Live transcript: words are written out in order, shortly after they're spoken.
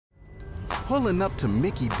Pulling up to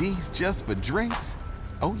Mickey D's just for drinks?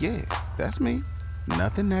 Oh yeah, that's me.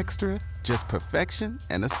 Nothing extra, just perfection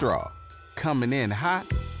and a straw. Coming in hot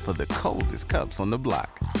for the coldest cups on the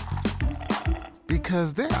block.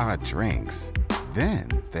 Because there are drinks. Then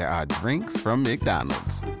there are drinks from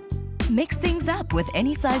McDonald's. Mix things up with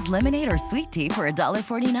any size lemonade or sweet tea for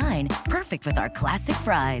 $1.49. Perfect with our classic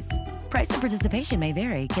fries. Price and participation may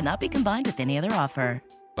vary. Cannot be combined with any other offer.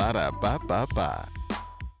 Ba-da-ba-ba-ba.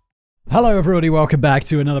 Hello everybody, welcome back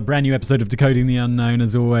to another brand new episode of Decoding the Unknown.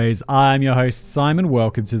 As always, I'm your host Simon.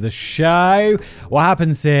 Welcome to the show. What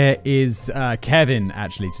happens here is Kevin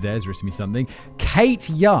actually today has written me something. Kate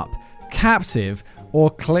Yup, captive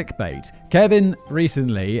or clickbait? Kevin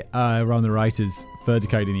recently, one of the writers for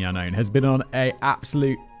Decoding the Unknown, has been on a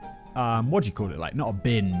absolute, what do you call it? Like, not a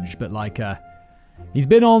binge, but like he's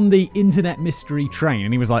been on the internet mystery train,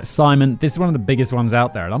 and he was like, Simon, this is one of the biggest ones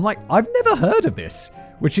out there. And I'm like, I've never heard of this,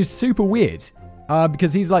 which is super weird,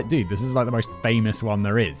 because he's like, dude, this is like the most famous one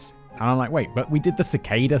there is. And I'm like, wait, but we did the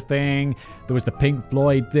cicada thing, there was the Pink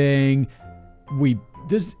Floyd thing,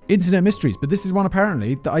 there's internet mysteries, but this is one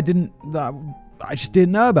apparently that I just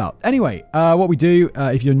didn't know about. Anyway, what we do,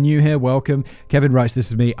 if you're new here, welcome. Kevin writes this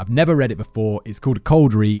to me. I've never read it before. It's called a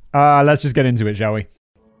cold read. Let's just get into it, shall we?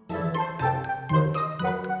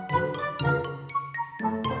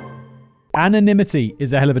 Anonymity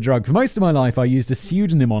is a hell of a drug. For most of my life, I used a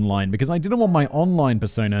pseudonym online because I didn't want my online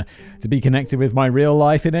persona to be connected with my real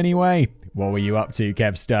life in any way. What were you up to,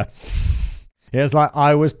 Kevster? It's like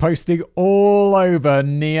I was posting all over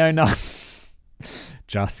neo-Nazi.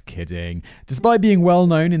 Just kidding. Despite being well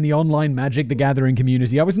known in the online Magic the Gathering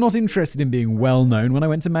community, I was not interested in being well known when I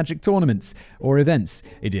went to Magic tournaments or events.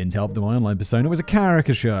 It didn't help that my online persona was a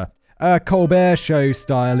caricature. A Colbert Show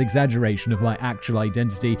style exaggeration of my actual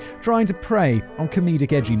identity, trying to prey on comedic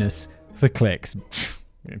edginess for clicks.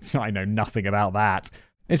 I know nothing about that.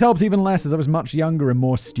 It helped even less as I was much younger and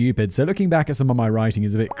more stupid, so looking back at some of my writing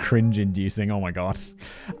is a bit cringe-inducing. Oh my god.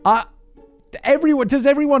 Does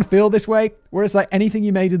everyone feel this way? Where it's like anything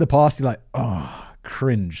you made in the past, you're like, oh,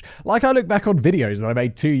 cringe. Like I look back on videos that I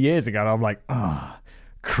made 2 years ago and I'm like, oh,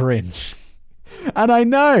 cringe. And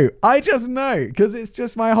I just know, because it's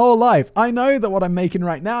just my whole life. I know that what I'm making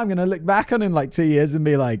right now, I'm going to look back on in like 2 years and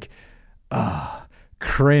be like,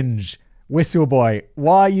 cringe. Whistleboy,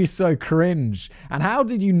 why are you so cringe? And how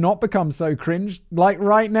did you not become so cringe like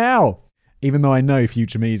right now? Even though I know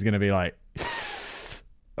future me is going to be like,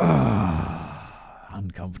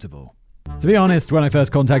 uncomfortable. To be honest, when I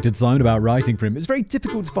first contacted Simon about writing for him, it was very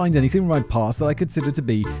difficult to find anything from my past that I could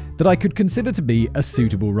consider to be a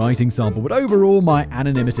suitable writing sample, but overall my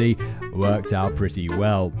anonymity worked out pretty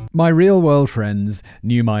well. My real world friends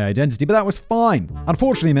knew my identity, but that was fine.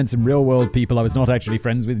 Unfortunately, it meant some real world people I was not actually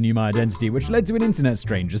friends with knew my identity, which led to an internet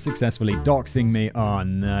stranger successfully doxing me. Oh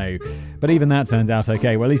no. But even that turned out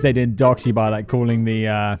okay. Well, at least they didn't dox you by like calling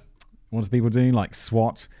the, what do people do? Like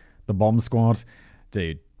SWAT, the bomb squad.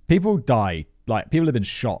 Dude. People die, like people have been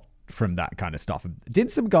shot from that kind of stuff.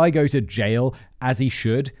 Didn't some guy go to jail, as he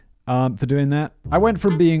should, for doing that? I went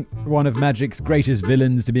from being one of Magic's greatest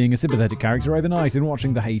villains to being a sympathetic character overnight, and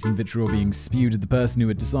watching the hate and vitriol being spewed at the person who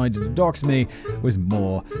had decided to dox me was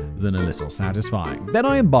more than a little satisfying. Then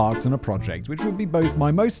I embarked on a project which would be both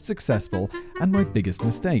my most successful and my biggest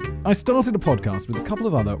mistake. I started a podcast with a couple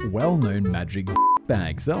of other well-known Magic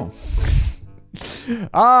bags.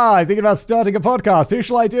 I'm thinking about starting a podcast. Who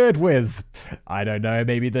shall I do it with? I don't know,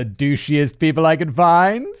 maybe the douchiest people I can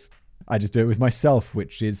find? I just do it with myself,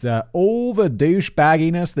 which is all the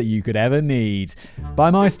douchebagginess that you could ever need.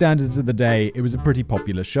 By my standards of the day, it was a pretty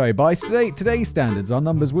popular show. By today's standards, our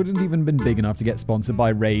numbers wouldn't even been big enough to get sponsored by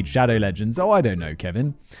Raid Shadow Legends. Oh, I don't know,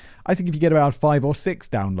 Kevin. I think if you get around 5 or 6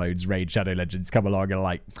 downloads, Raid Shadow Legends come along and are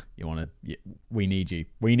like, we need you.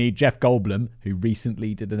 We need Jeff Goldblum, who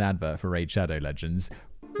recently did an advert for Raid Shadow Legends.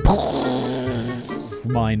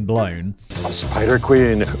 Mind blown. Spider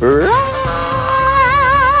Queen.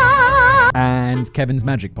 And Kevin's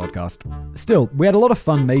Magic podcast. Still, we had a lot of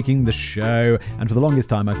fun making the show, and for the longest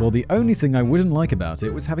time I thought the only thing I wouldn't like about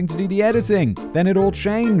it was having to do the editing. Then it all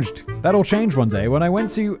changed. That all changed one day when I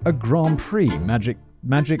went to a Grand Prix,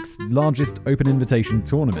 Magic's largest open invitation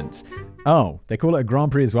tournament. Oh, they call it a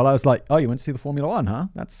Grand Prix as well. I was like, oh, you went to see the Formula One, huh?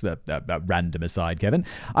 That's a random aside, Kevin.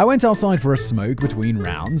 I went outside for a smoke between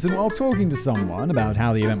rounds, and while talking to someone about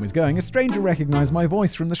how the event was going, a stranger recognized my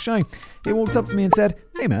voice from the show. He walked up to me and said,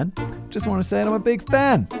 hey man, just want to say I'm a big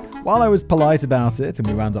fan. While I was polite about it and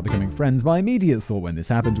we wound up becoming friends, my immediate thought when this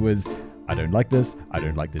happened was, I don't like this. I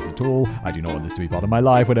don't like this at all. I do not want this to be part of my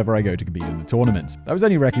life whenever I go to compete in the tournament. I was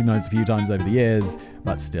only recognized a few times over the years,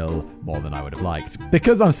 but still more than I would have liked.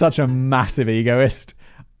 Because I'm such a massive egoist,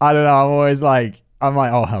 I don't know, I'm like,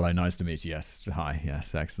 oh, hello, nice to meet you. Yes, hi,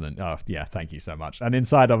 yes, excellent. Oh, yeah, thank you so much. And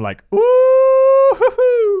inside I'm like,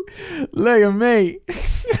 ooh, look at me.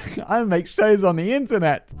 I make shows on the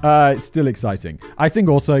internet. It's still exciting. I think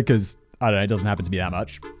also because, I don't know, it doesn't happen to be that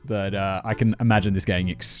much, but I can imagine this getting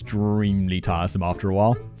extremely tiresome after a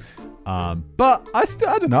while. But I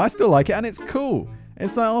don't know, I still like it, and it's cool.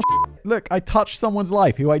 It's like, oh, look, I touched someone's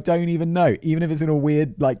life who I don't even know, even if it's in a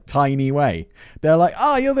weird, like, tiny way. They're like,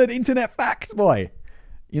 oh, you're the internet fact boy.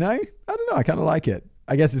 You know? I don't know, I kind of like it.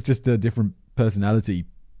 I guess it's just a different personality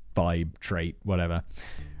vibe, trait, whatever.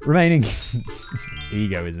 Remaining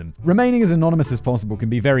egoism. Remaining as anonymous as possible can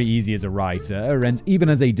be very easy as a writer and even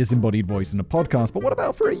as a disembodied voice in a podcast, but what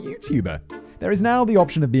about for a YouTuber? There is now the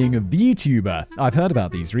option of being a VTuber. I've heard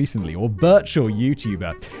about these recently, or virtual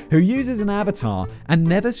YouTuber, who uses an avatar and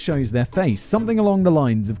never shows their face, something along the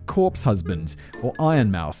lines of Corpse Husband or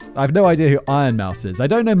Iron Mouse. I have no idea who Iron Mouse is. I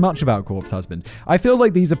don't know much about Corpse Husband. I feel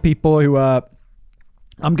like these are people who are...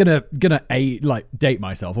 I'm gonna date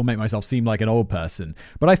myself or make myself seem like an old person,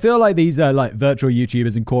 but I feel like these like virtual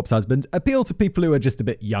YouTubers and Corpse Husband appeal to people who are just a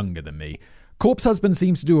bit younger than me. Corpse Husband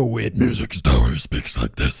seems to do a weird music style who speaks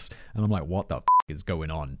like this, and I'm like, what the is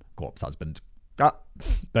going on, Corpse Husband? But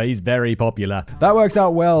he's very popular. That works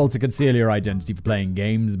out well to conceal your identity for playing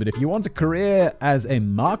games, but if you want a career as a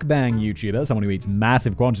mukbang YouTuber, someone who eats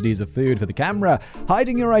massive quantities of food for the camera,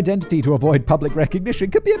 hiding your identity to avoid public recognition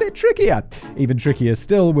could be a bit trickier. Even trickier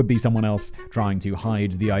still would be someone else trying to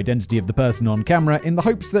hide the identity of the person on camera in the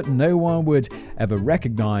hopes that no one would ever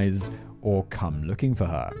recognize or come looking for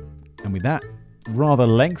her. And with that rather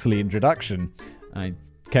lengthy introduction,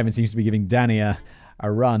 Kevin seems to be giving Danny a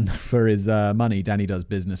run for his money. Danny does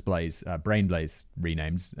Business Blaze, Brain Blaze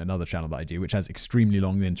renamed, another channel that I do, which has extremely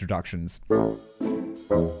long introductions. Who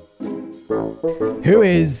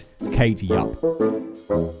is Kate Yupp?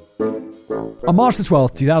 On March the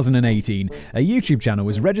 12th, 2018, a YouTube channel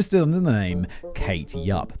was registered under the name Kate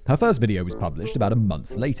Yupp. Her first video was published about a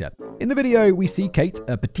month later. In the video, we see Kate,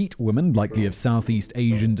 a petite woman likely of Southeast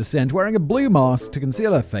Asian descent, wearing a blue mask to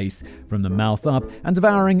conceal her face from the mouth up and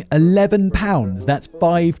devouring 11 pounds, that's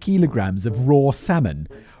 5 kilograms of raw salmon.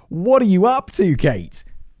 What are you up to, Kate?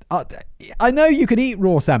 I know you can eat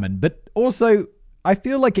raw salmon, but also I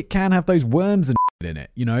feel like it can have those worms and in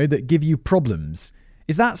it, you know, that give you problems.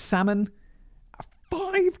 Is that salmon?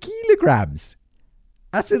 5 kilograms.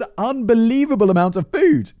 That's an unbelievable amount of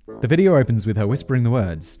food. The video opens with her whispering the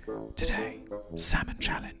words, "Today, salmon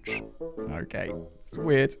challenge." Okay, it's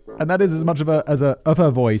weird. And that is as much of her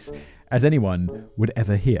voice as anyone would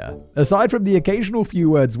ever hear. Aside from the occasional few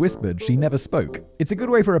words whispered, she never spoke. It's a good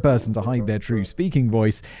way for a person to hide their true speaking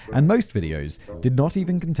voice, and most videos did not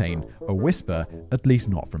even contain a whisper, at least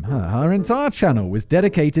not from her. Her entire channel was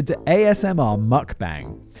dedicated to ASMR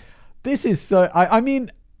mukbang. This is so... I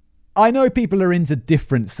mean, I know people are into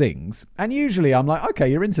different things, and usually I'm like,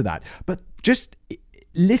 okay, you're into that. But just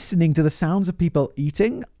listening to the sounds of people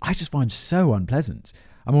eating, I just find so unpleasant.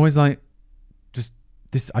 I'm always like,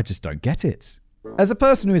 I just don't get it. As a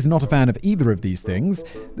person who is not a fan of either of these things,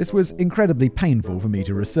 this was incredibly painful for me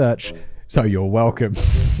to research. So you're welcome.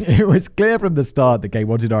 It was clear from the start that Kate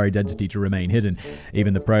wanted our identity to remain hidden.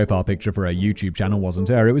 Even the profile picture for her YouTube channel wasn't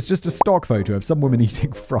her. It was just a stock photo of some woman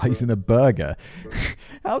eating fries in a burger.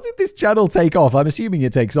 How did this channel take off? I'm assuming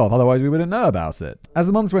it takes off, otherwise we wouldn't know about it. As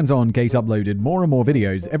the months went on, Kate uploaded more and more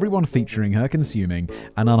videos, everyone featuring her consuming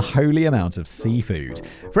an unholy amount of seafood.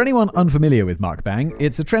 For anyone unfamiliar with mukbang,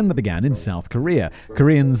 it's a trend that began in South Korea.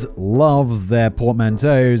 Koreans love their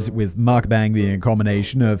portmanteaus, with mukbang being a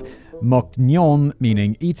combination of Moknyon,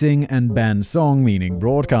 meaning eating, and ban song, meaning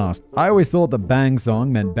broadcast. I always thought that bang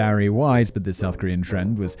song meant Barry White, but this South Korean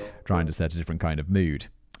trend was trying to set a different kind of mood.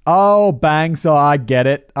 Oh, bang song, I get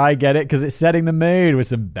it, because it's setting the mood with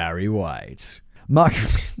some Barry White.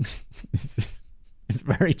 It's a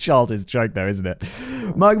very childish joke though, isn't it?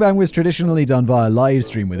 Mukbang was traditionally done via live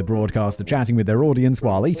stream, with a broadcaster chatting with their audience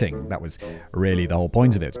while eating. That was really the whole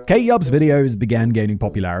point of it. Kate Yupp's videos began gaining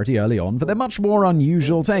popularity early on for their much more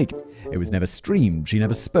unusual take. It was never streamed, she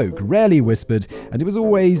never spoke, rarely whispered, and it was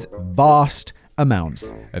always vast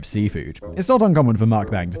amounts of seafood. It's not uncommon for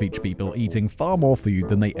mukbang to feature people eating far more food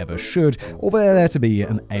than they ever should, or for there to be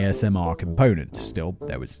an ASMR component. Still,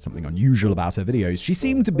 there was something unusual about her videos. She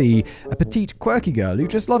seemed to be a petite, quirky girl who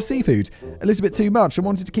just loved seafood a little bit too much and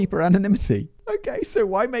wanted to keep her anonymity. Okay, so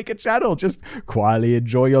why make a channel? Just quietly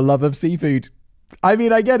enjoy your love of seafood. I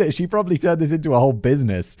mean, I get it. She probably turned this into a whole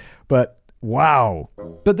business, but Wow.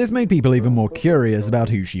 But this made people even more curious about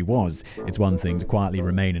who she was. It's one thing to quietly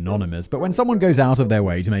remain anonymous, but when someone goes out of their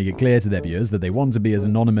way to make it clear to their viewers that they want to be as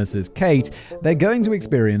anonymous as Kate, they're going to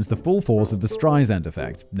experience the full force of the Streisand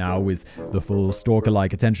effect. Now, with the full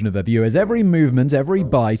stalker-like attention of their viewers, every movement, every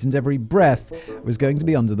bite, and every breath was going to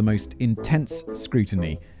be under the most intense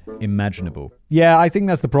scrutiny imaginable. Yeah, I think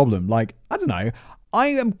that's the problem. Like, I don't know. I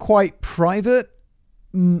am quite private.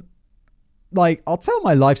 Like, I'll tell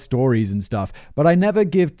my life stories and stuff, but I never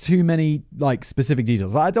give too many, like, specific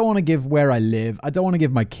details. I don't want to give where I live. I don't want to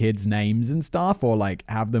give my kids' names and stuff, or, like,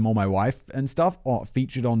 have them on my wife and stuff, or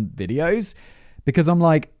featured on videos, because I'm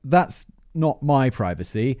like, that's not my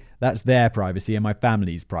privacy. That's their privacy and my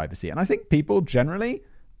family's privacy. And I think people generally,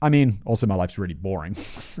 I mean, also my life's really boring.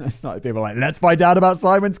 It's not like people are like, let's find out about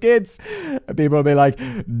Simon's kids. And people will be like,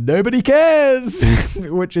 nobody cares,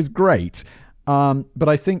 which is great. But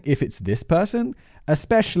I think if it's this person,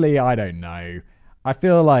 especially, I don't know, I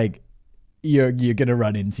feel like you're going to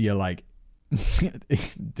run into your, like,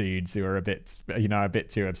 dudes who are a bit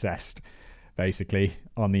too obsessed, basically,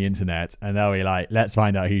 on the internet. And they'll be like, let's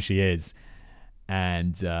find out who she is.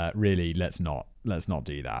 And really, let's not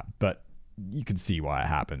do that. But you can see why it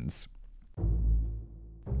happens.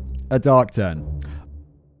 A dark turn.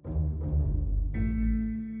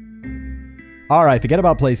 Alright, forget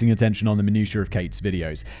about placing attention on the minutiae of Kate's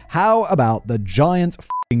videos. How about the giant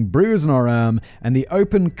f***ing bruise on her arm and the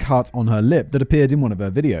open cut on her lip that appeared in one of her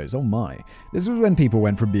videos? Oh my. This was when people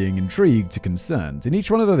went from being intrigued to concerned. In each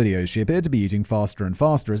one of her videos, she appeared to be eating faster and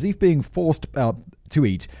faster, as if being forced out to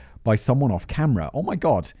eat by someone off camera. Oh my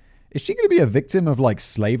god. Is she going to be a victim of, like,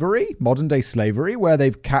 slavery? Modern day slavery, where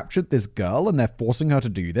they've captured this girl and they're forcing her to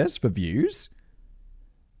do this for views?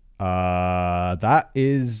 That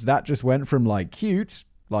just went from, like, cute,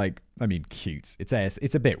 like, I mean, cute.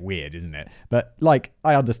 It's a bit weird, isn't it? But, like,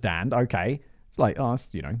 I understand. Okay. It's like, oh, it's,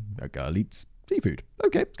 you know, a girl eats seafood.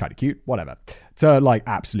 Okay. It's kind of cute. Whatever. To, like,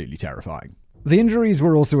 absolutely terrifying. The injuries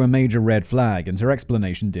were also a major red flag, and her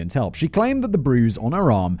explanation didn't help. She claimed that the bruise on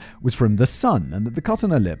her arm was from the sun and that the cut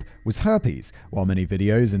on her lip was herpes. While many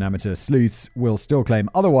videos and amateur sleuths will still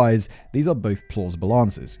claim otherwise, these are both plausible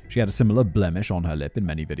answers. She had a similar blemish on her lip in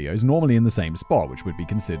many videos, normally in the same spot, which would be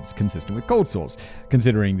considered consistent with cold sores.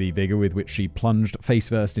 Considering the vigor with which she plunged face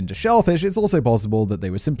first into shellfish, it's also possible that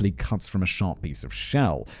they were simply cuts from a sharp piece of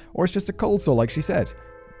shell. Or it's just a cold sore, like she said.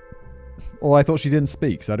 Or I thought she didn't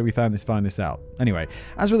speak, so how do we find this out? Anyway,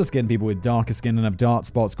 as for the skin, people with darker skin and have dark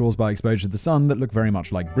spots caused by exposure to the sun that look very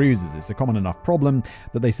much like bruises. It's a common enough problem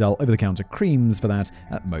that they sell over-the-counter creams for that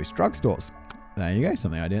at most drugstores. There you go,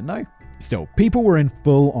 something I didn't know. Still, people were in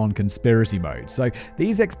full-on conspiracy mode, so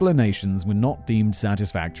these explanations were not deemed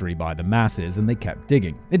satisfactory by the masses, and they kept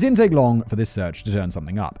digging. It didn't take long for this search to turn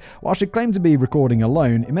something up. While she claimed to be recording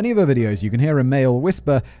alone, in many of her videos you can hear a male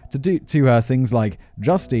whisper to her things like,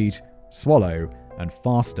 just eat, swallow, and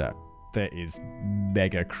faster. That is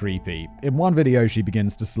mega creepy. In one video, she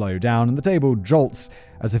begins to slow down and the table jolts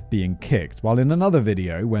as if being kicked, while in another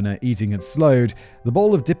video, when her eating had slowed, the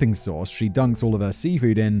bowl of dipping sauce she dunks all of her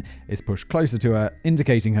seafood in is pushed closer to her,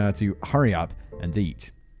 indicating her to hurry up and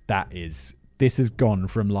eat. This has gone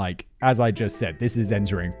from, like, as I just said, this is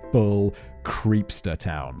entering full creepster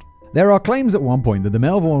town. There are claims at one point that the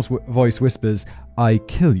male voice whispers, "I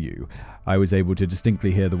kill you." I was able to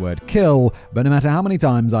distinctly hear the word kill, but no matter how many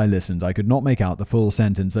times I listened, I could not make out the full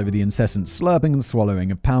sentence over the incessant slurping and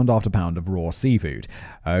swallowing of pound after pound of raw seafood.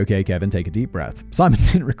 Okay, Kevin, take a deep breath. Simon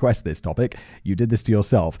didn't request this topic. You did this to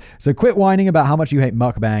yourself. So quit whining about how much you hate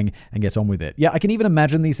mukbang and get on with it. Yeah, I can even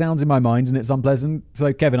imagine these sounds in my mind and it's unpleasant.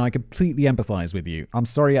 So Kevin, I completely empathize with you. I'm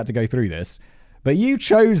sorry you had to go through this. But you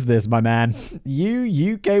chose this, my man.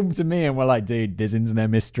 You came to me and were like, dude, this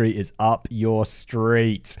internet mystery is up your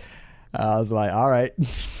street. I was like, all right,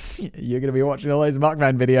 you're going to be watching all those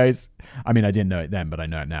mukbang videos. I mean, I didn't know it then, but I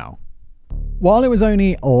know it now. While it was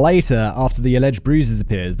only later, after the alleged bruises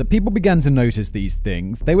appeared, that people began to notice these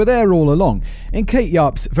things, they were there all along. In Kate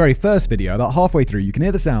Yup's very first video, about halfway through, you can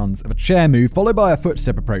hear the sounds of a chair move, followed by a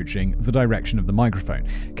footstep approaching the direction of the microphone.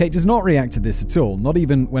 Kate does not react to this at all, not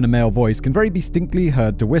even when a male voice can very distinctly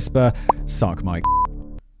heard to whisper, "Suck my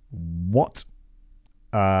What?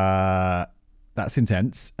 That's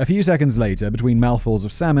intense. A few seconds later, between mouthfuls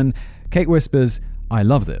of salmon, Kate whispers, "I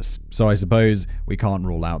love this." So I suppose we can't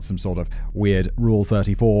rule out some sort of weird Rule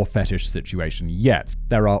 34 fetish situation yet.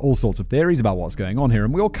 There are all sorts of theories about what's going on here,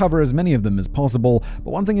 and we'll cover as many of them as possible,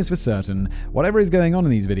 but one thing is for certain, whatever is going on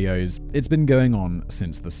in these videos, it's been going on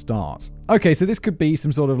since the start. Okay, so this could be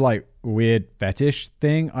some sort of, like, weird fetish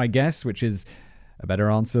thing, I guess, which is a better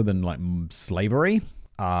answer than, like, slavery.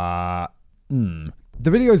 The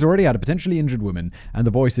videos already had a potentially injured woman and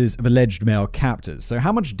the voices of alleged male captors, so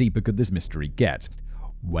how much deeper could this mystery get?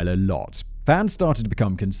 Well, a lot. Fans started to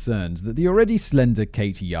become concerned that the already slender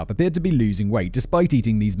Kate Yup appeared to be losing weight despite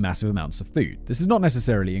eating these massive amounts of food. This is not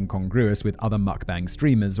necessarily incongruous with other mukbang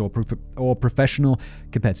streamers or professional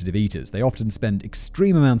competitive eaters. They often spend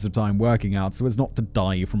extreme amounts of time working out so as not to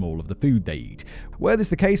die from all of the food they eat. Were this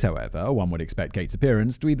the case, however, one would expect Kate's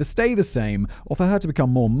appearance to either stay the same or for her to become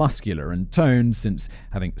more muscular and toned since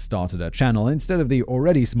having started her channel instead of the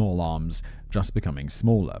already small arms just becoming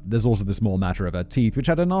smaller. There's also the small matter of her teeth, which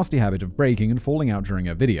had a nasty habit of breaking and falling out during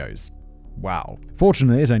her videos. Wow.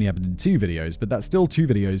 Fortunately, it only happened in 2 videos, but that's still 2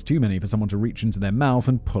 videos too many for someone to reach into their mouth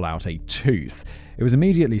and pull out a tooth. It was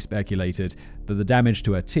immediately speculated that the damage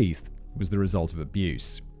to her teeth was the result of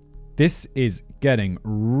abuse. This is getting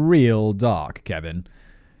real dark, Kevin.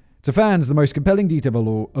 To fans, the most compelling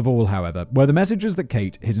detail of all, however, were the messages that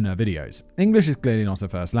Kate hid in her videos. English is clearly not her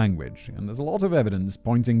first language, and there's a lot of evidence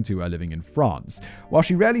pointing to her living in France. While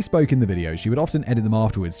she rarely spoke in the videos, she would often edit them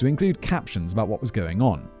afterwards to include captions about what was going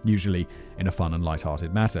on, usually in a fun and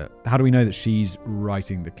light-hearted manner. How do we know that she's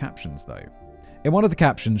writing the captions, though? In one of the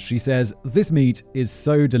captions, she says, "This meat is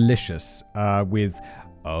so delicious," with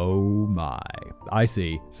 "oh my." I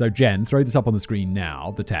see. So Jen, throw this up on the screen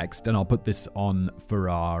now, the text, and I'll put this on for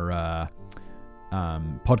our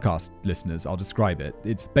podcast listeners. I'll describe it.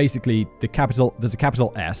 It's basically there's a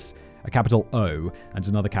capital S, a capital O, and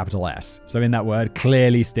another capital S. So in that word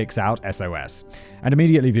clearly sticks out SOS. And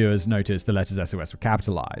immediately viewers notice the letters SOS were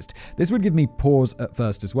capitalized. This would give me pause at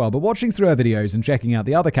first as well, but watching through her videos and checking out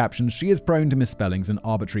the other captions, she is prone to misspellings and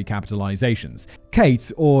arbitrary capitalizations.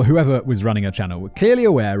 Kate, or whoever was running her channel, were clearly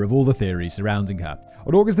aware of all the theories surrounding her.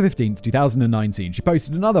 On August the 15th, 2019, she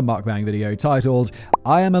posted another mukbang video titled,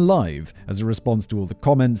 "I am alive," as a response to all the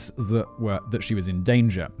comments that she was in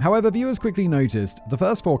danger. However, viewers quickly noticed the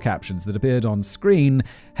first 4 captions that appeared on screen.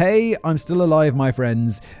 "Hey, I'm still alive, my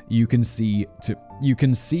friends. You can see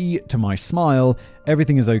to my smile.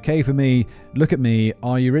 Everything is okay for me. Look at me.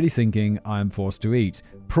 Are you really thinking I am forced to eat?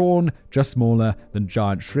 Prawn, just smaller than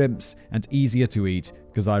giant shrimps and easier to eat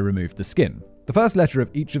because I removed the skin." The first letter of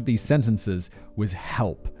each of these sentences was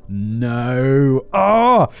help.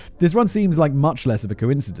 No. This one seems like much less of a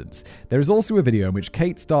coincidence. There is also a video in which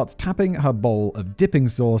Kate starts tapping her bowl of dipping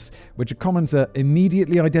sauce, which a commenter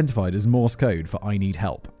immediately identified as Morse code for "I need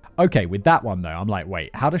help." Okay, with that one though, I'm like,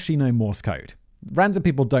 wait, how does she know Morse code? Random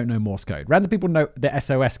people don't know Morse code. Random people know the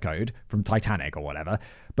SOS code from Titanic or whatever,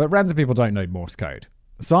 but random people don't know Morse code.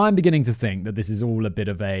 So I'm beginning to think that this is all a bit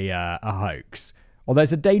of a hoax. Although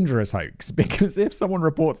it's a dangerous hoax, because if someone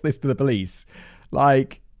reports this to the police,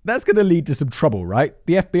 that's going to lead to some trouble, right?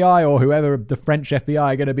 The FBI or whoever, the French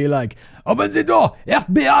FBI, are going to be like, "Open the door,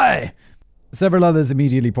 FBI!" Several others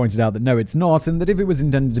immediately pointed out that no, it's not, and that if it was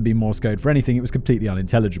intended to be Morse code for anything, it was completely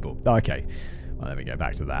unintelligible. Okay, well, let me go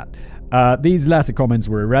back to that. These latter comments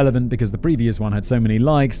were irrelevant because the previous one had so many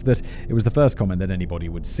likes that it was the first comment that anybody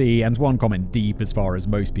would see, and one comment deep as far as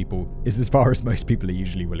most people are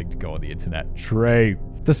usually willing to go on the internet. True.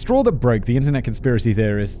 The straw that broke the internet conspiracy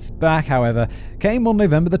theorists' back, however, came on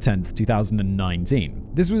November the 10th, 2019.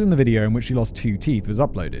 This was in the video in which she lost 2 teeth was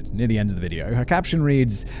uploaded. Near the end of the video, her caption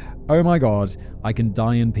reads, "Oh my god, I can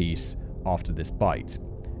die in peace after this bite."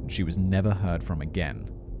 She was never heard from again.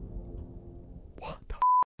 What the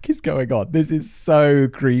f*** is going on? This is so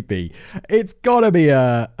creepy. It's gotta be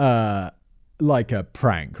like a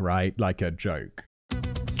prank, right? Like a joke.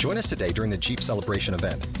 Join us today during the Jeep Celebration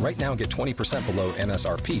event. Right now, get 20% below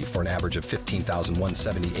MSRP for an average of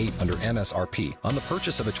 $15,178 under MSRP on the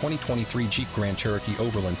purchase of a 2023 Jeep Grand Cherokee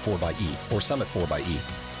Overland 4xe or Summit 4xe.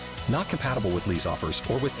 Not compatible with lease offers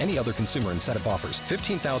or with any other consumer incentive offers.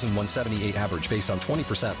 $15,178 average based on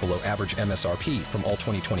 20% below average MSRP from all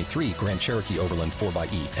 2023 Grand Cherokee Overland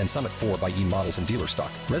 4xe and Summit 4xe models in dealer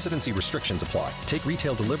stock. Residency restrictions apply. Take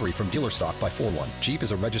retail delivery from dealer stock by 4/1. Jeep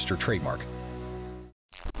is a registered trademark.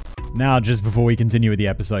 Now, just before we continue with the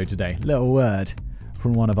episode today, little word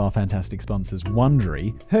from one of our fantastic sponsors,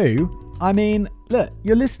 Wondery, look,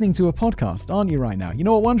 you're listening to a podcast, aren't you, right now? You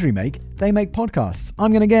know what Wondery make? They make podcasts.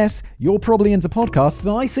 I'm going to guess you're probably into podcasts,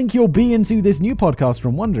 and I think you'll be into this new podcast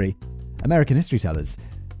from Wondery, American History Tellers,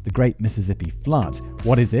 The Great Mississippi Flood.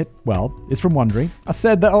 What is it? Well, it's from Wondery. I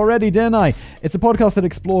said that already, didn't I? It's a podcast that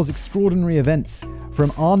explores extraordinary events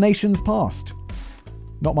from our nation's past.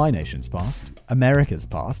 Not my nation's past, America's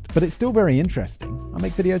past, but it's still very interesting. I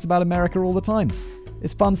make videos about America all the time.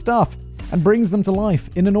 It's fun stuff and brings them to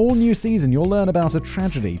life. In an all-new season, you'll learn about a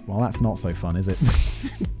tragedy. Well, that's not so fun, is it?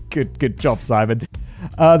 Good job, Simon.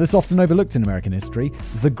 That's often overlooked in American history,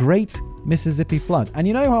 the Great Mississippi Flood. And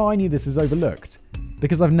you know how I knew this is overlooked?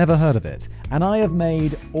 because I've never heard of it. And I have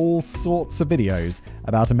made all sorts of videos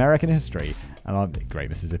about American history. And I'm Great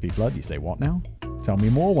Mississippi Flood. You say, what now? Tell me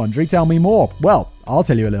more, Wondery. Tell me more. Well, I'll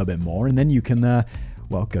tell you a little bit more, and then you can, go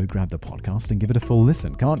grab the podcast and give it a full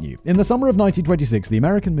listen, can't you? In the summer of 1926, the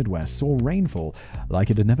American Midwest saw rainfall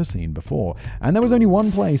like it had never seen before, and there was only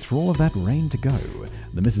one place for all of that rain to go,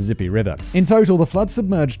 the Mississippi River. In total, the flood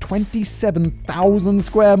submerged 27,000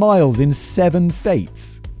 square miles in 7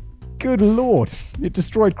 states. Good Lord. It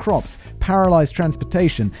destroyed crops, paralyzed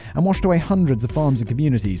transportation, and washed away hundreds of farms and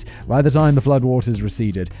communities. By the time the floodwaters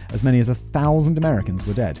receded, as many as 1,000 Americans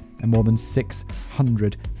were dead, and more than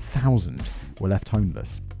 600,000 were left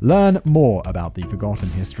homeless. Learn more about the forgotten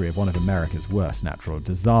history of one of America's worst natural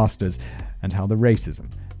disasters, and how the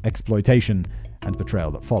racism, exploitation, and betrayal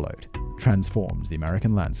that followed transformed the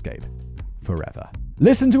American landscape forever.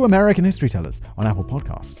 Listen to American History Tellers on Apple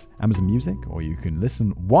Podcasts, Amazon Music, or you can listen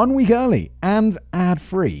 1 week early and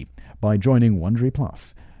ad-free by joining Wondery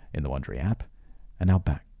Plus in the Wondery app. And now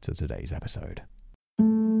back to today's episode.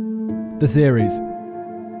 The theories.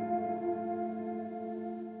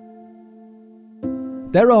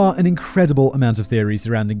 There are an incredible amount of theories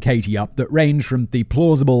surrounding Katie Up that range from the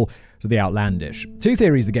plausible to the outlandish. 2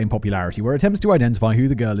 theories that gained popularity were attempts to identify who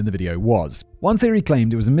the girl in the video was. One theory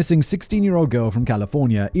claimed it was a missing 16-year-old girl from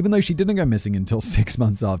California, even though she didn't go missing until 6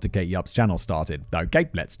 months after Katie Up's channel started. Okay,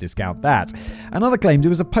 let's discount that. Another claimed it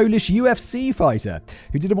was a Polish UFC fighter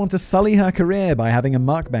who didn't want to sully her career by having a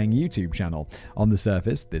Mukbang YouTube channel. On the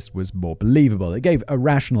surface, this was more believable. It gave a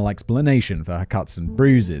rational explanation for her cuts and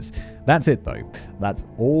bruises. That's it, though. That's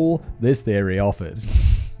all this theory offers.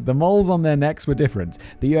 The moles on their necks were different.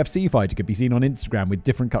 The UFC fighter could be seen on Instagram with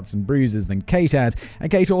different cuts and bruises than Kate had, and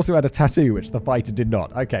Kate also had a tattoo, which the fighter did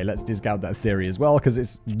not. Okay, let's discount that theory as well, because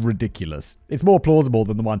it's ridiculous. It's more plausible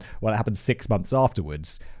than the one, well, it happened 6 months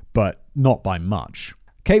afterwards, but not by much.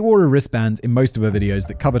 Kate wore a wristband in most of her videos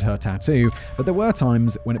that covered her tattoo, but there were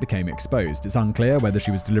times when it became exposed. It's unclear whether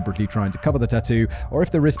she was deliberately trying to cover the tattoo or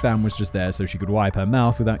if the wristband was just there so she could wipe her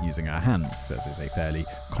mouth without using her hands, as is a fairly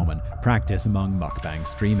common practice among mukbang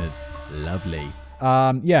streamers. Lovely.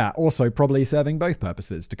 Also probably serving both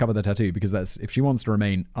purposes, to cover the tattoo, because that's if she wants to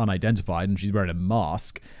remain unidentified and she's wearing a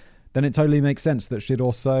mask, then it totally makes sense that she'd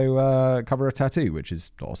also cover a tattoo, which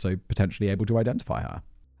is also potentially able to identify her.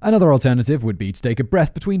 Another alternative would be to take a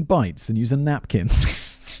breath between bites and use a napkin.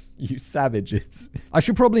 You savages. I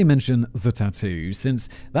should probably mention the tattoo, since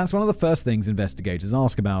that's one of the first things investigators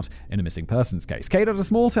ask about in a missing persons case. Kate had a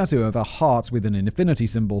small tattoo of a heart with an infinity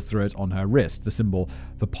symbol through it on her wrist, the symbol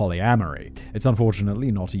for polyamory. It's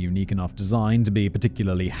unfortunately not a unique enough design to be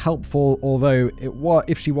particularly helpful, although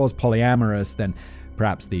if she was polyamorous, then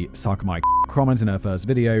perhaps the suck my comment in her first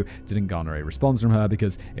video didn't garner a response from her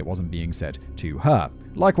because it wasn't being said to her.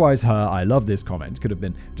 Likewise, her I love this comment could have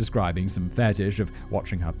been describing some fetish of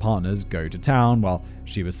watching her partners go to town while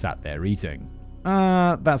she was sat there eating.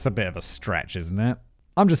 That's a bit of a stretch, isn't it?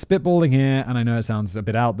 I'm just spitballing here, and I know it sounds a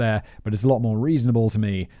bit out there, but it's a lot more reasonable to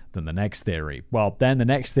me than the next theory. Well, then the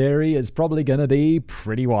next theory is probably going to be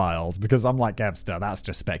pretty wild, because unlike Kevster, that's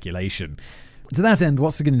just speculation. To that end,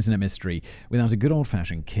 what's a good internet mystery without a good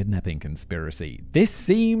old-fashioned kidnapping conspiracy? This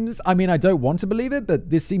seems, I don't want to believe it, but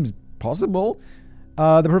this seems possible.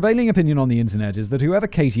 The prevailing opinion on the internet is that whoever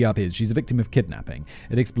Katie Up is, she's a victim of kidnapping.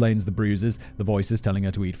 It explains the bruises, the voices telling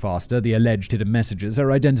her to eat faster, the alleged hidden messages,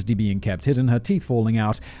 her identity being kept hidden, her teeth falling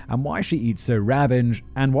out, and why she eats so ravenously,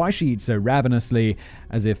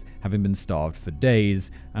 as if having been starved for days,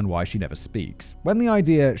 and why she never speaks. When the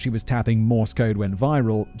idea she was tapping Morse code went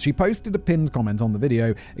viral, she posted a pinned comment on the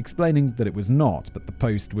video explaining that it was not, but the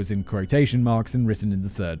post was in quotation marks and written in the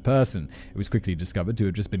third person. It was quickly discovered to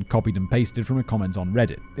have just been copied and pasted from a comment on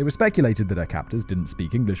Reddit. It was speculated that her captors didn't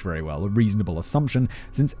speak English very well, a reasonable assumption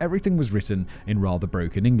since everything was written in rather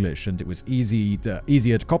broken English, and it was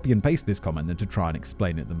easier to copy and paste this comment than to try and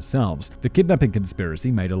explain it themselves. The kidnapping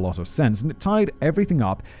conspiracy made a lot of sense, and it tied everything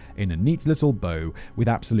up in a neat little bow with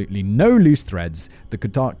absolutely no loose threads that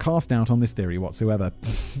could cast doubt on this theory whatsoever.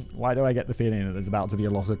 Why do I get the feeling that there's about to be a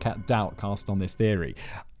lot of doubt cast on this theory?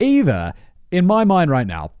 Either, in my mind right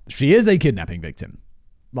now, she is a kidnapping victim.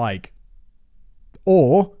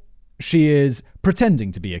 Or she is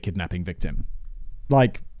pretending to be a kidnapping victim.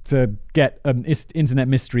 To get an internet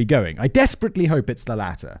mystery going. I desperately hope it's the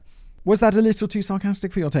latter. Was that a little too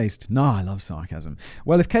sarcastic for your taste? No, I love sarcasm.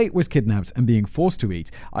 Well, if Kate was kidnapped and being forced to eat,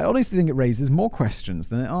 I honestly think it raises more questions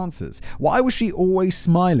than it answers. Why was she always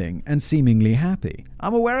smiling and seemingly happy?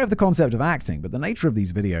 I'm aware of the concept of acting, but the nature of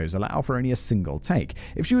these videos allow for only a single take.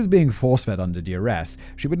 If she was being force-fed under duress,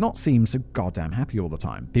 she would not seem so goddamn happy all the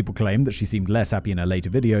time. People claim that she seemed less happy in her later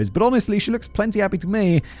videos, but honestly, she looks plenty happy to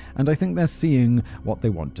me, and I think they're seeing what they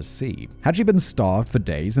want to see. Had she been starved for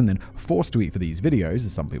days and then forced to eat for these videos,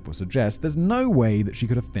 as some people suggest, there's no way that she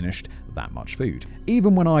could have finished that much food.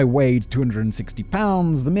 Even when I weighed 260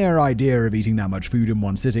 pounds, the mere idea of eating that much food in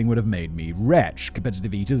one sitting would have made me retch.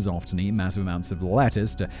 Competitive eaters often eat massive amounts of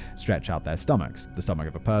lettuce to stretch out their stomachs. The stomach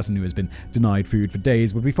of a person who has been denied food for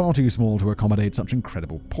days would be far too small to accommodate such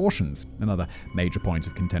incredible portions. Another major point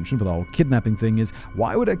of contention for the whole kidnapping thing is,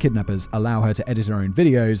 why would her kidnappers allow her to edit her own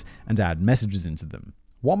videos and add messages into them?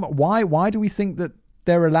 Why do we think that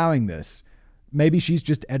they're allowing this? Maybe she's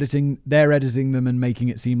just they're editing them and making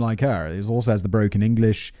it seem like her. It also has the broken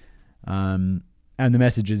English, and the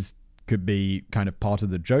messages could be kind of part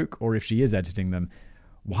of the joke, or if she is editing them,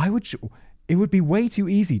 why would she? It would be way too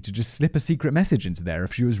easy to just slip a secret message into there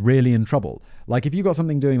if she was really in trouble. Like if you got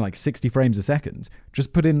something doing like 60 frames a second,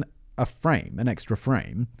 just put in an extra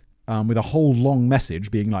frame, with a whole long message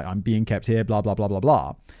being like, I'm being kept here, blah, blah, blah, blah,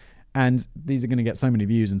 blah. And these are going to get so many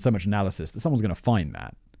views and so much analysis that someone's going to find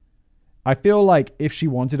that. I feel like if she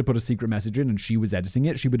wanted to put a secret message in and she was editing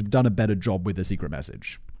it, she would have done a better job with the secret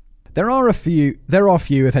message. There are few,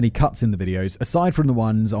 if any, cuts in the videos, aside from the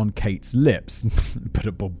ones on Kate's lips.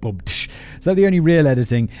 So the only real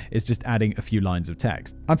editing is just adding a few lines of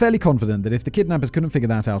text. I'm fairly confident that if the kidnappers couldn't figure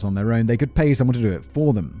that out on their own, they could pay someone to do it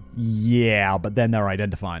for them. Yeah, but then they're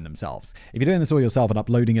identifying themselves. If you're doing this all yourself and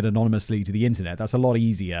uploading it anonymously to the internet, that's a lot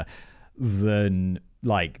easier than,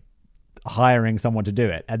 like, hiring someone to do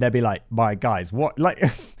it. And they'd be like, my guys, what? Like,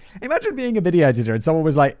 imagine being a video editor and someone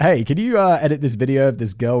was like, hey, can you edit this video of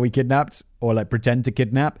this girl we kidnapped, or like pretend to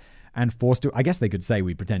kidnap and forced to? I guess they could say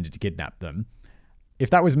we pretended to kidnap them.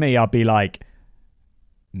 If that was me, I'd be like,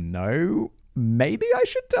 no, maybe I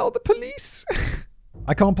should tell the police.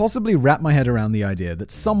 I can't possibly wrap my head around the idea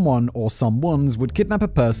that someone or someones would kidnap a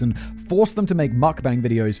person, force them to make mukbang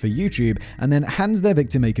videos for YouTube, and then hand their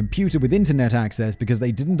victim a computer with internet access because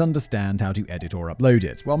they didn't understand how to edit or upload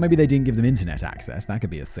it. Well, maybe they didn't give them internet access. That could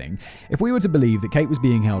be a thing. If we were to believe that Kate was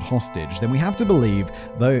being held hostage, then we have to believe,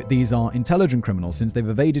 though, these are intelligent criminals since they've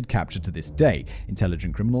evaded capture to this day.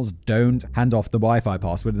 Intelligent criminals don't hand off the Wi-Fi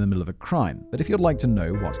password in the middle of a crime. But if you'd like to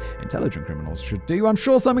know what intelligent criminals should do, I'm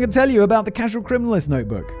sure someone can tell you about the Casual Criminalist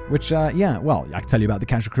Notebook, which, I can tell you about the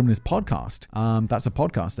Casual Criminalist podcast. That's a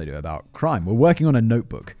podcast I do about crime. We're working on a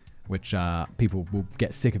notebook, which people will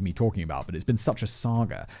get sick of me talking about, but it's been such a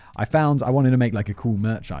saga. I wanted to make like a cool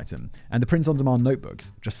merch item, and the print-on-demand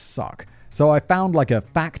notebooks just suck. So I found like a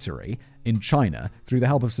factory in China through the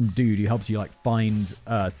help of some dude who helps you like find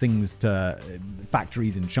things to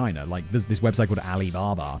factories in China. Like there's this website called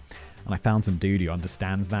Alibaba. And I found some dude who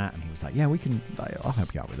understands that, and he was like, yeah, I'll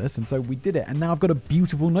help you out with this. And so we did it, and now I've got a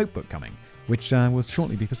beautiful notebook coming, which will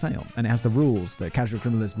shortly be for sale. And it has the rules, the Casual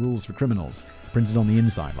Criminalist rules for criminals, printed on the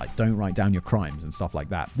inside, like don't write down your crimes and stuff like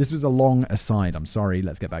that. This was a long aside, I'm sorry,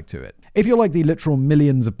 let's get back to it. If you're like the literal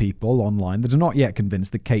millions of people online that are not yet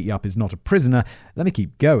convinced that Kate Yupp is not a prisoner, let me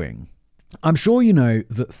keep going. I'm sure you know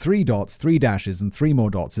that 3 dots, 3 dashes, and 3 more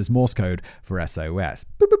dots is Morse code for SOS.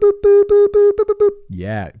 Boop, boop, boop, boop, boop, boop, boop, boop.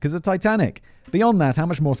 Yeah, because of Titanic. Beyond that, how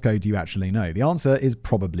much Morse code do you actually know? The answer is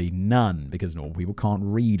probably none, because normal people can't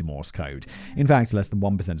read Morse code. In fact, less than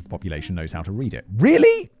 1% of the population knows how to read it.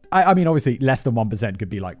 Really? I mean, obviously, less than 1% could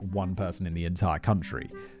be like one person in the entire country.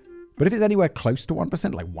 But if it's anywhere close to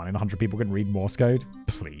 1%, like 1 in 100 people can read Morse code,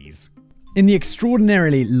 please. In the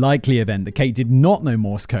extraordinarily likely event that Kate did not know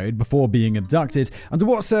Morse code before being abducted, under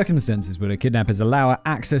what circumstances would her kidnappers allow her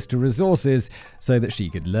access to resources so that she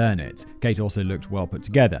could learn it? Kate also looked well put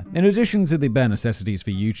together. In addition to the bare necessities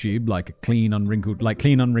for YouTube, like clean,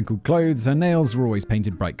 unwrinkled clothes, her nails were always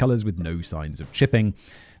painted bright colors with no signs of chipping.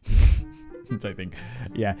 So I think,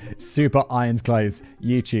 yeah, super irons clothes,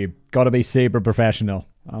 YouTube, gotta be super professional.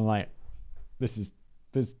 I'm like, this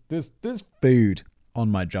food on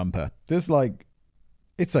my jumper. It's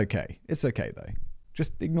okay. It's okay though.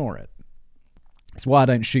 Just ignore it. It's why I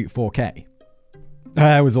don't shoot 4K.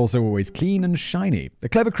 Hair was also always clean and shiny. A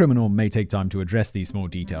clever criminal may take time to address these small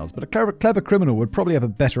details, but a clever criminal would probably have a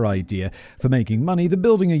better idea for making money than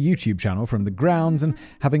building a YouTube channel from the ground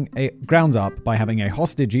up by having a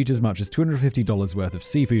hostage eat as much as $250 worth of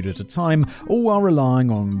seafood at a time, all while relying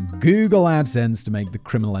on Google AdSense to make the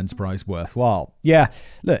criminal enterprise worthwhile. Yeah,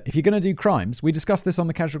 look, if you're going to do crimes, we discussed this on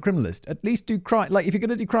the Casual Criminalist, at least do crime. Like, if you're going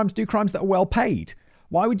to do crimes that are well paid.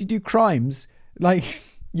 Why would you do crimes like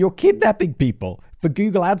you're kidnapping people for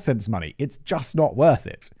Google AdSense money? It's just not worth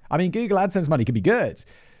it. I mean, Google AdSense money could be good,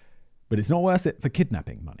 but it's not worth it for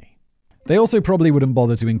kidnapping money. They also probably wouldn't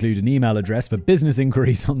bother to include an email address for business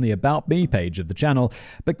inquiries on the About Me page of the channel,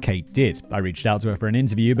 but Kate did. I reached out to her for an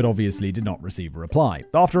interview, but obviously did not receive a reply.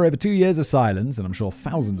 After over 2 years of silence, and I'm sure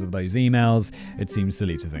thousands of those emails, it seems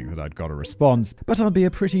silly to think that I'd got a response, but I'd be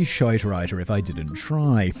a pretty shite writer if I didn't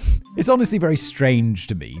try. It's honestly very strange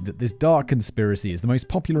to me that this dark conspiracy is the most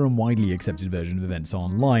popular and widely accepted version of events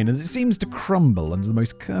online, as it seems to crumble under the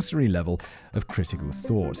most cursory level of critical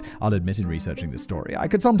thought. I'll admit, in researching this story, I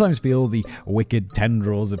could sometimes feel the wicked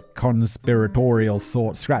tendrils of conspiratorial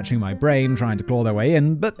thought scratching my brain, trying to claw their way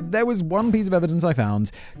in, but there was one piece of evidence I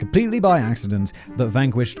found, completely by accident, that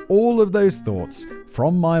vanquished all of those thoughts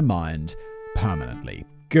from my mind permanently.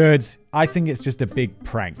 Good. I think it's just a big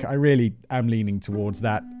prank. I really am leaning towards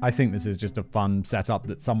that. I think this is just a fun setup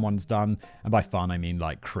that someone's done, and by fun I mean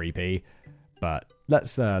like creepy. But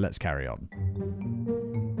let's carry on.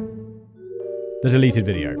 The deleted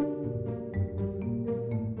video.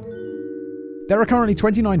 There are currently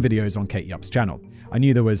 29 videos on Kate Yupp's channel. I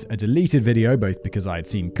knew there was a deleted video both because I had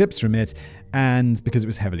seen clips from it and because it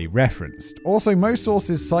was heavily referenced. Also, most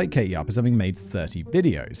sources cite Kate Yupp as having made 30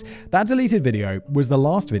 videos. That deleted video was the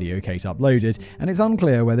last video Kate uploaded, and it's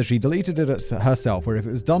unclear whether she deleted it herself or if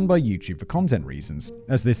it was done by YouTube for content reasons,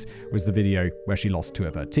 as this was the video where she lost 2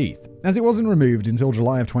 of her teeth. As it wasn't removed until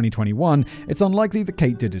July of 2021, it's unlikely that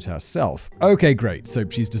Kate did it herself. Okay, great, so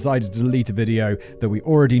she's decided to delete a video that we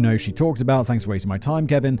already know she talked about. Thanks for wasting my time,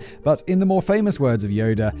 Kevin. But in the more famous words of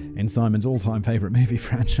Yoda in Simon's all-time favorite movie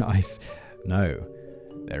franchise, no,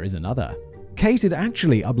 there is another. Kate had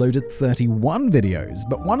actually uploaded 31 videos,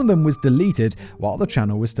 but one of them was deleted while the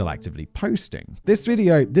channel was still actively posting. This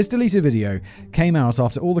deleted video came out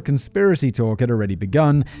after all the conspiracy talk had already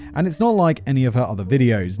begun, and it's not like any of her other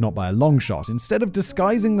videos, not by a long shot. Instead of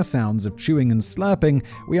disguising the sounds of chewing and slurping,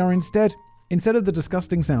 we are instead of the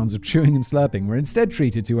disgusting sounds of chewing and slurping, we're instead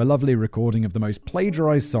treated to a lovely recording of the most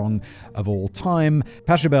plagiarized song of all time,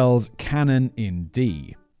 Pachelbel's Canon in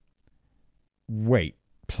D. Wait,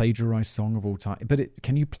 plagiarized song of all time? But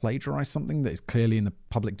can you plagiarize something that is clearly in the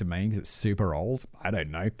public domain because it's super old? I don't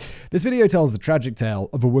know. This video tells the tragic tale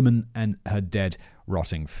of a woman and her dead,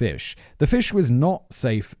 rotting fish. The fish was not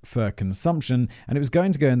safe for consumption, and it was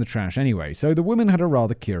going to go in the trash anyway, so the woman had a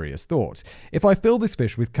rather curious thought. If I fill this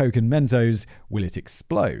fish with Coke and Mentos, will it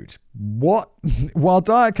explode? What? While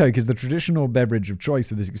Diet Coke is the traditional beverage of choice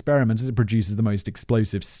for this experiment as it produces the most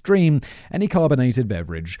explosive stream, any carbonated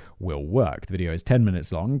beverage will work. The video is 10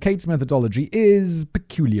 minutes long. Kate's methodology is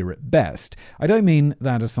peculiar at best. I don't mean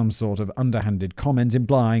that as some sort of underhanded comment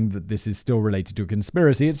implying that this is still related to a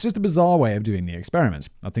conspiracy. It's just a bizarre way of doing the experiment.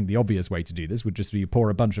 I think the obvious way to do this would just be pour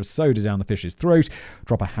a bunch of soda down the fish's throat,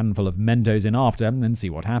 drop a handful of Mentos in after, and then see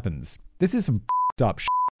what happens. This is some f***ed up shit.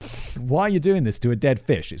 Why are you doing this to a dead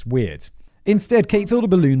fish? It's weird. Instead, Kate filled a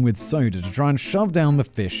balloon with soda to try and shove down the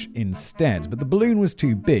fish instead, but the balloon was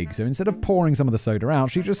too big, so instead of pouring some of the soda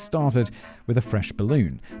out, she just started with a fresh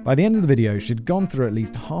balloon. By the end of the video, she'd gone through at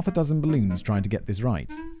least half a dozen balloons trying to get this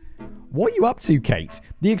right. What are you up to, Kate?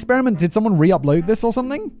 The experiment, did someone re-upload this or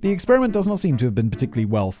something? The experiment does not seem to have been particularly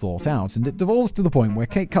well thought out, and it devolves to the point where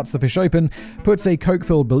Kate cuts the fish open, puts a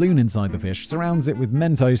Coke-filled balloon inside the fish, surrounds it with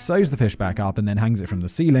Mentos, sews the fish back up, and then hangs it from the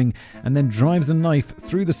ceiling, and then drives a knife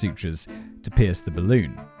through the sutures to pierce the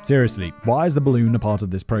balloon. Seriously, why is the balloon a part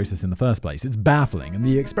of this process in the first place? It's baffling, and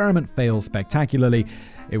the experiment fails spectacularly.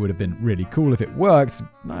 It would have been really cool if it worked.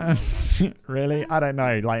 Really? I don't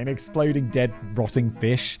know. Like an exploding, dead, rotting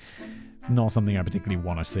fish? It's not something I particularly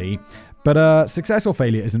want to see. But success or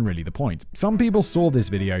failure isn't really the point. Some people saw this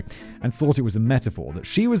video and thought it was a metaphor, that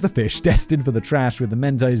she was the fish destined for the trash with the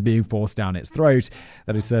Mentos being forced down its throat.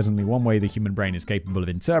 That is certainly one way the human brain is capable of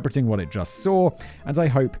interpreting what it just saw, and I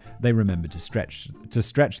hope they remember to stretch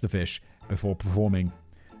the fish before performing.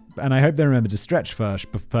 And I hope they remember to stretch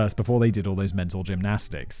first before they did all those mental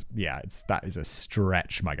gymnastics. Yeah, that is a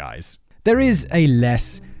stretch, my guys. There is a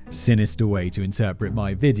less sinister way to interpret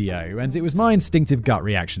my video, and it was my instinctive gut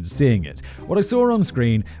reaction to seeing it. What I saw on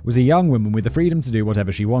screen was a young woman with the freedom to do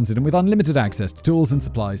whatever she wanted and with unlimited access to tools and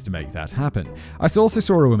supplies to make that happen. I also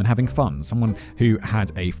saw a woman having fun, someone who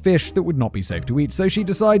had a fish that would not be safe to eat, so she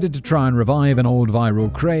decided to try and revive an old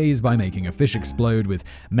viral craze by making a fish explode with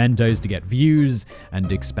Mentos to get views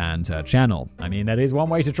and expand her channel. I mean, that is one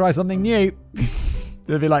way to try something new.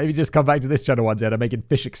 It'd be like if you just come back to this channel one day and I'm making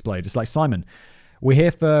fish explode. It's like, Simon, we're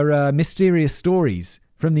here for mysterious stories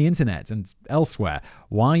from the internet and elsewhere.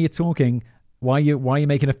 Why are you talking? Why are you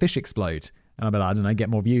making a fish explode? And I'll be like, I don't know, get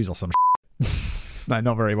more views or some shit. It's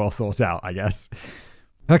not very well thought out, I guess.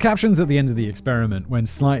 Her captions at the end of the experiment, when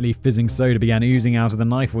slightly fizzing soda began oozing out of the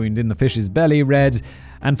knife wound in the fish's belly, read,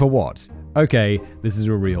 "And for what? Okay, this is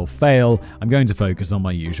a real fail. I'm going to focus on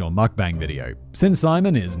my usual mukbang video. Since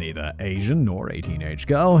Simon is neither Asian nor a teenage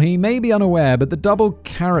girl, he may be unaware, but the double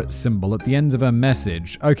carrot symbol at the end of her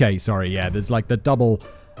message..." Okay, sorry, yeah, there's like the double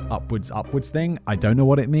upwards thing. I don't know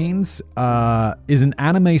what it means. Is an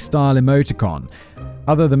anime-style emoticon,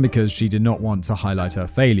 other than because she did not want to highlight her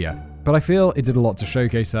failure. But I feel it did a lot to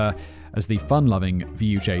showcase her as the fun-loving,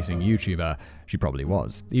 view-chasing YouTuber she probably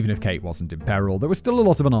was. Even if Kate wasn't in peril, there were still a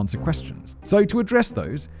lot of unanswered questions. So to address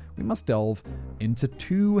those, we must delve into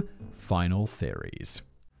two final theories.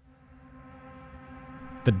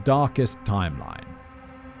 The darkest timeline.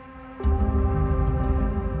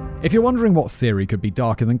 If you're wondering what theory could be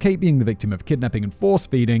darker than Kate being the victim of kidnapping and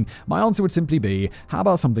force-feeding, my answer would simply be, how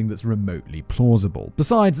about something that's remotely plausible?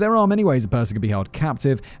 Besides, there are many ways a person can be held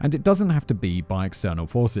captive, and it doesn't have to be by external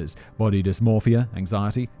forces. Body dysmorphia,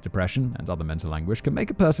 anxiety, depression, and other mental anguish can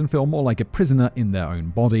make a person feel more like a prisoner in their own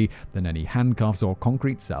body than any handcuffs or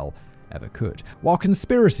concrete cell ever could. While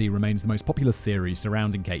conspiracy remains the most popular theory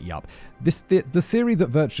surrounding Kate Yupp, the theory that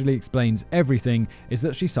virtually explains everything is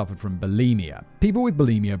that she suffered from bulimia. People with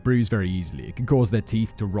bulimia bruise very easily. It can cause their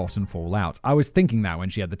teeth to rot and fall out. I was thinking that when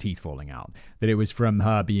she had the teeth falling out, that it was from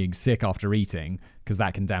her being sick after eating, because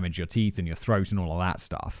that can damage your teeth and your throat and all of that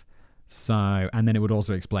stuff. So, and then it would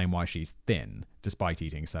also explain why she's thin, despite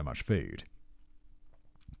eating so much food.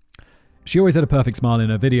 She always had a perfect smile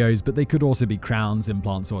in her videos, but they could also be crowns,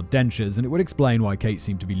 implants, or dentures, and it would explain why Kate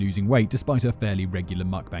seemed to be losing weight despite her fairly regular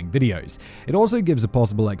mukbang videos. It also gives a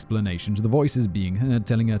possible explanation to the voices being heard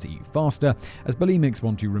telling her to eat faster, as bulimics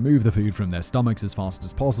want to remove the food from their stomachs as fast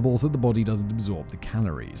as possible so the body doesn't absorb the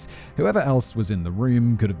calories. Whoever else was in the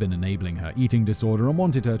room could have been enabling her eating disorder and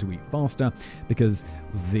wanted her to eat faster, because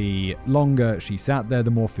the longer she sat there,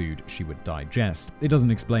 the more food she would digest. It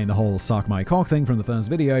doesn't explain the whole suck my cock thing from the first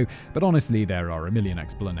video, but honestly, there are a million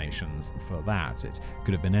explanations for that. It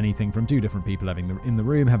could have been anything from two different people in the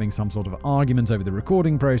room having some sort of argument over the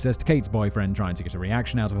recording process to Kate's boyfriend trying to get a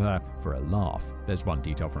reaction out of her for a laugh. There's one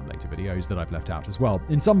detail from later videos that I've left out as well.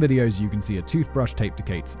 In some videos, you can see a toothbrush taped to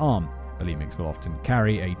Kate's arm. Bulimics will often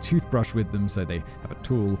carry a toothbrush with them, so they have a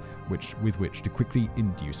tool with which to quickly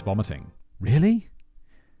induce vomiting. Really?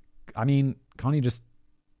 I mean, can't you just...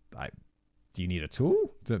 do you need a tool?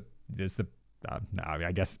 There's the... no,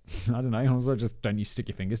 I guess, I don't know. Also, just don't you stick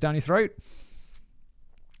your fingers down your throat?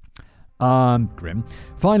 Grim.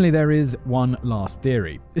 Finally, there is one last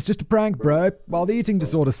theory. It's just a prank, bro. While the eating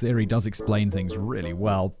disorder theory does explain things really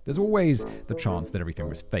well, there's always the chance that everything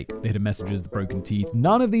was fake. The hidden messages, the broken teeth,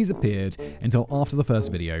 none of these appeared until after the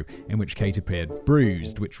first video, in which Kate appeared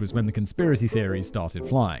bruised, which was when the conspiracy theories started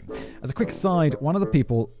flying. As a quick aside, one of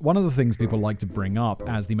the things people like to bring up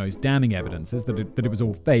as the most damning evidence is that it was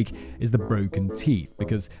all fake is the broken teeth,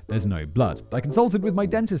 because there's no blood. I consulted with my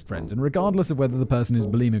dentist friend, and regardless of whether the person is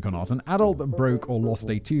bulimic or not, an adult that broke or lost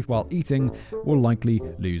a tooth while eating will likely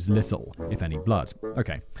lose little, if any, blood.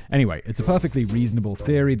 Okay. Anyway, it's a perfectly reasonable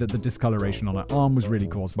theory that the discoloration on her arm was really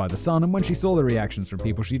caused by the sun, and when she saw the reactions from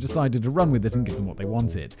people, she decided to run with it and give them what they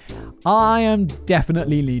wanted. I am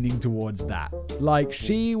definitely leaning towards that. Like,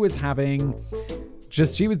 she was doing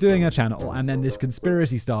her channel, and then this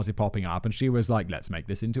conspiracy started popping up, and she was like, let's make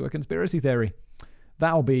this into a conspiracy theory.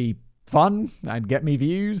 That'll be fun and get me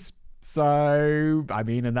views. So, I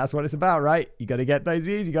mean, and that's what it's about, right? You got to get those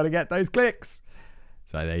views, you got to get those clicks.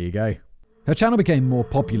 So there you go. Her channel became more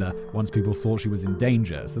popular once people thought she was in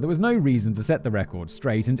danger, so there was no reason to set the record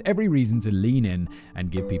straight and every reason to lean in and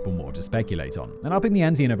give people more to speculate on. And upping the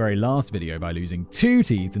ante in her very last video by losing 2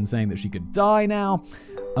 teeth and saying that she could die now,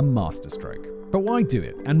 a masterstroke. But why do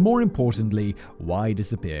it? And more importantly, why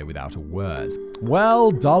disappear without a word? Well,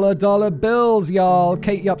 dollar bills, y'all.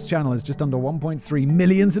 Kate Yup's channel has just under 1.3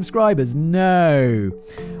 million subscribers. No.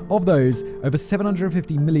 Of those, over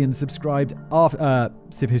 750 million subscribed after,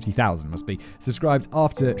 50,000 must be, subscribed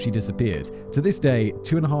after she disappeared. To this day,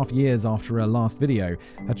 2.5 years after her last video,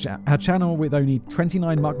 her channel with only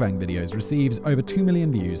 29 mukbang videos receives over 2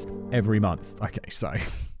 million views every month. Okay, so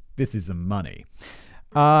this is some money.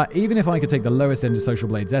 Even if I could take the lowest end of Social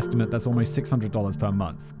Blade's estimate, that's almost $600 per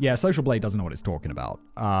month. Yeah, Social Blade doesn't know what it's talking about.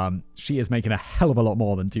 She is making a hell of a lot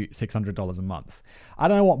more than $600 a month. I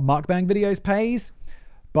don't know what mukbang videos pays,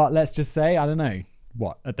 but let's just say, I don't know,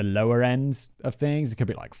 what, at the lower end of things, it could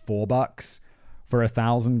be like $4 for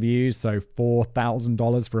 1,000 views, so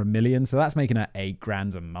 $4,000 for 1 million. So that's making her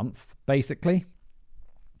 $8,000 a month, basically.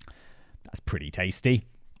 That's pretty tasty.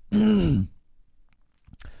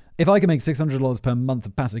 If I could make $600 per month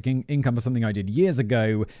of passive income for something I did years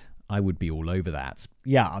ago, I would be all over that.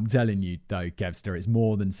 Yeah, I'm telling you, though, Kevster, it's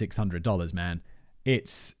more than $600, man.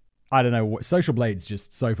 It's, I don't know, Social Blade's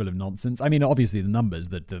just so full of nonsense. I mean, obviously the numbers,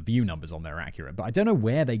 the view numbers on there are accurate, but I don't know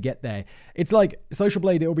where they get there. It's like, Social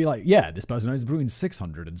Blade, it'll be like, yeah, this person is between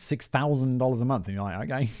 $600 and $6,000 a month. And you're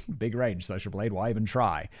like, okay, big range, Social Blade, why even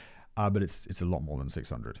try? But it's a lot more than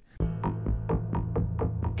 600.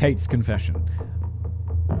 Kate's confession.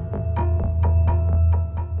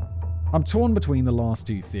 I'm torn between the last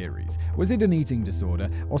two theories. Was it an eating disorder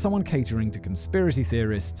or someone catering to conspiracy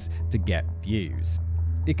theorists to get views?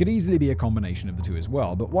 It could easily be a combination of the two as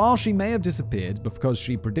well, but while she may have disappeared because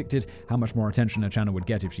she predicted how much more attention her channel would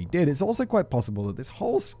get if she did, it's also quite possible that this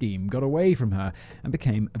whole scheme got away from her and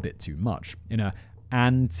became a bit too much. In a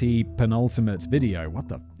anti-penultimate video, what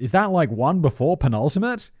the? Is that like one before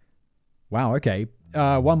penultimate? Wow, okay.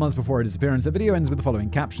 1 month before her disappearance, the video ends with the following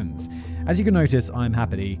captions. As you can notice, I'm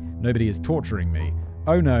happy. Nobody is torturing me.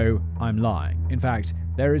 Oh no, I'm lying. In fact,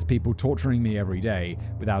 there is people torturing me every day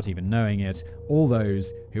without even knowing it, all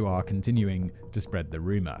those who are continuing to spread the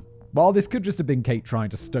rumor. While this could just have been Kate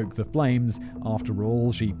trying to stoke the flames, after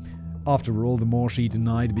all, the more she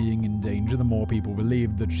denied being in danger, the more people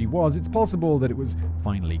believed that she was. It's possible that it was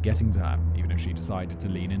finally getting to her. Even if she decided to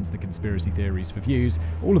lean into the conspiracy theories for views,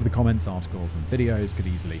 all of the comments, articles, and videos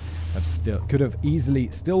could have easily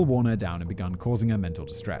still worn her down and begun causing her mental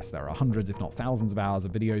distress. There are hundreds, if not thousands, of hours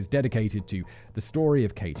of videos dedicated to the story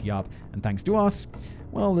of Kate Yup, and thanks to us,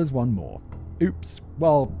 well, there's one more. Oops.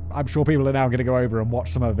 Well, I'm sure people are now going to go over and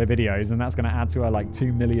watch some of her videos, and that's going to add to her like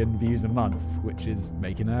 2 million views a month, which is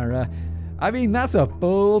making her, that's a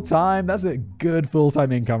good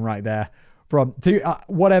full-time income right there. From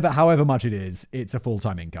however much it is, it's a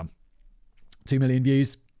full-time income. 2 million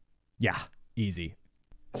views? Yeah, easy.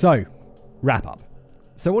 So, wrap up.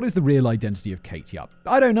 So what is the real identity of Kate Yup?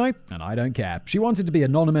 I don't know, and I don't care. She wanted to be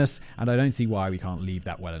anonymous, and I don't see why we can't leave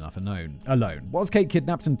that well enough alone. Was Kate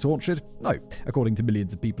kidnapped and tortured? No. According to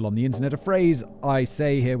millions of people on the internet, a phrase I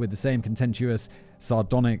say here with the same contemptuous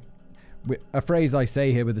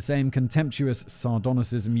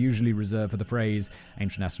sardonicism usually reserved for the phrase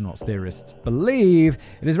ancient astronauts theorists believe.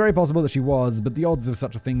 It is very possible that she was, but the odds of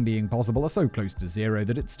such a thing being possible are so close to zero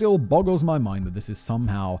that it still boggles my mind that this is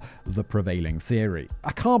somehow the prevailing theory.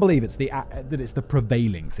 I can't believe that it's the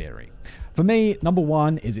prevailing theory. For me, number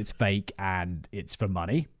one is it's fake and it's for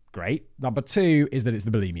money. Great. Number two is that it's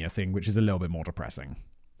the bulimia thing, which is a little bit more depressing.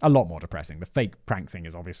 A lot more depressing. The fake prank thing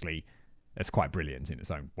is obviously, it's quite brilliant in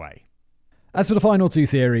its own way. As for the final two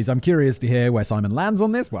theories, I'm curious to hear where Simon lands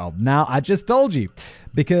on this. Well, now I just told you.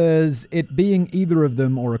 Because it being either of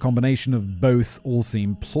them or a combination of both all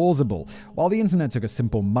seem plausible. While the internet took a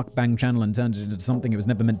simple mukbang channel and turned it into something it was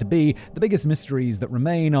never meant to be, the biggest mysteries that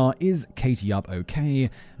remain are, is Kate Yup okay,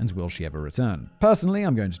 and will she ever return? Personally,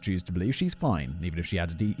 I'm going to choose to believe she's fine. Even if she had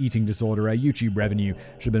an eating disorder, her YouTube revenue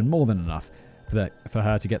should have been more than enough for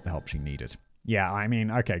her to get the help she needed. Yeah, I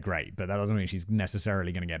mean, okay, great, but that doesn't mean she's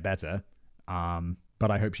necessarily going to get better.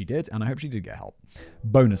 But I hope she did, and I hope she did get help.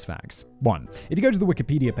 Bonus facts. 1. If you go to the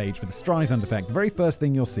Wikipedia page for the Streisand effect, the very first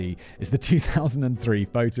thing you'll see is the 2003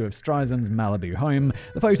 photo of Streisand's Malibu home,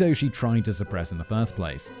 the photo she tried to suppress in the first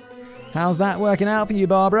place. How's that working out for you,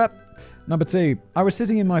 Barbara? Number 2. I was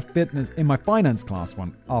sitting in my finance class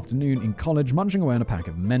one afternoon in college, munching away on a pack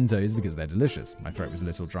of Mentos because they're delicious. My throat was a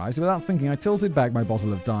little dry, so without thinking, I tilted back my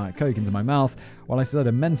bottle of Diet Coke into my mouth while I still had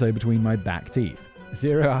a Mento between my back teeth.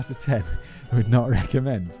 0 out of 10. Would not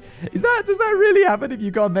recommend. Does that really happen if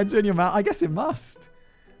you've got a Mento in your mouth? I guess it must.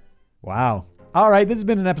 Wow. All right, this has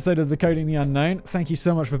been an episode of Decoding the Unknown. Thank you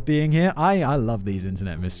so much for being here. I love these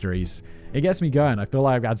internet mysteries. It gets me going. I feel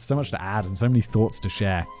like I've got so much to add and so many thoughts to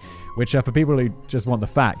share, which for people who just want the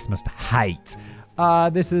facts must hate.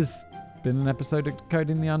 This has been an episode of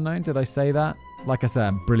Decoding the Unknown. Did I say that? Like I said,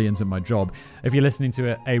 I'm brilliant at my job. If you're listening to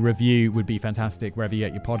it, a review would be fantastic wherever you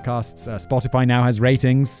get your podcasts. Spotify now has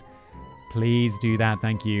ratings. Please do that.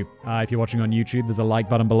 Thank you. If you're watching on YouTube, there's a like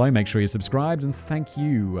button below. Make sure you're subscribed. And thank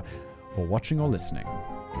you for watching or listening.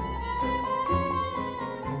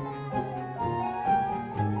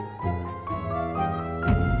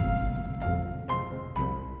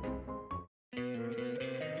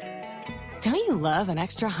 Don't you love an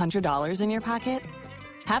extra $100 in your pocket?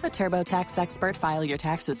 Have a TurboTax expert file your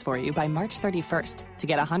taxes for you by March 31st to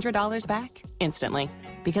get $100 back instantly.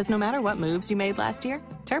 Because no matter what moves you made last year,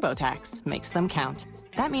 TurboTax makes them count.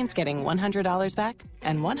 That means getting $100 back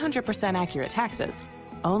and 100% accurate taxes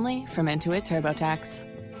only from Intuit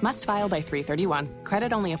TurboTax. Must file by 3/31.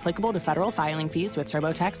 Credit only applicable to federal filing fees with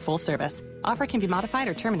TurboTax full service. Offer can be modified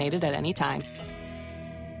or terminated at any time.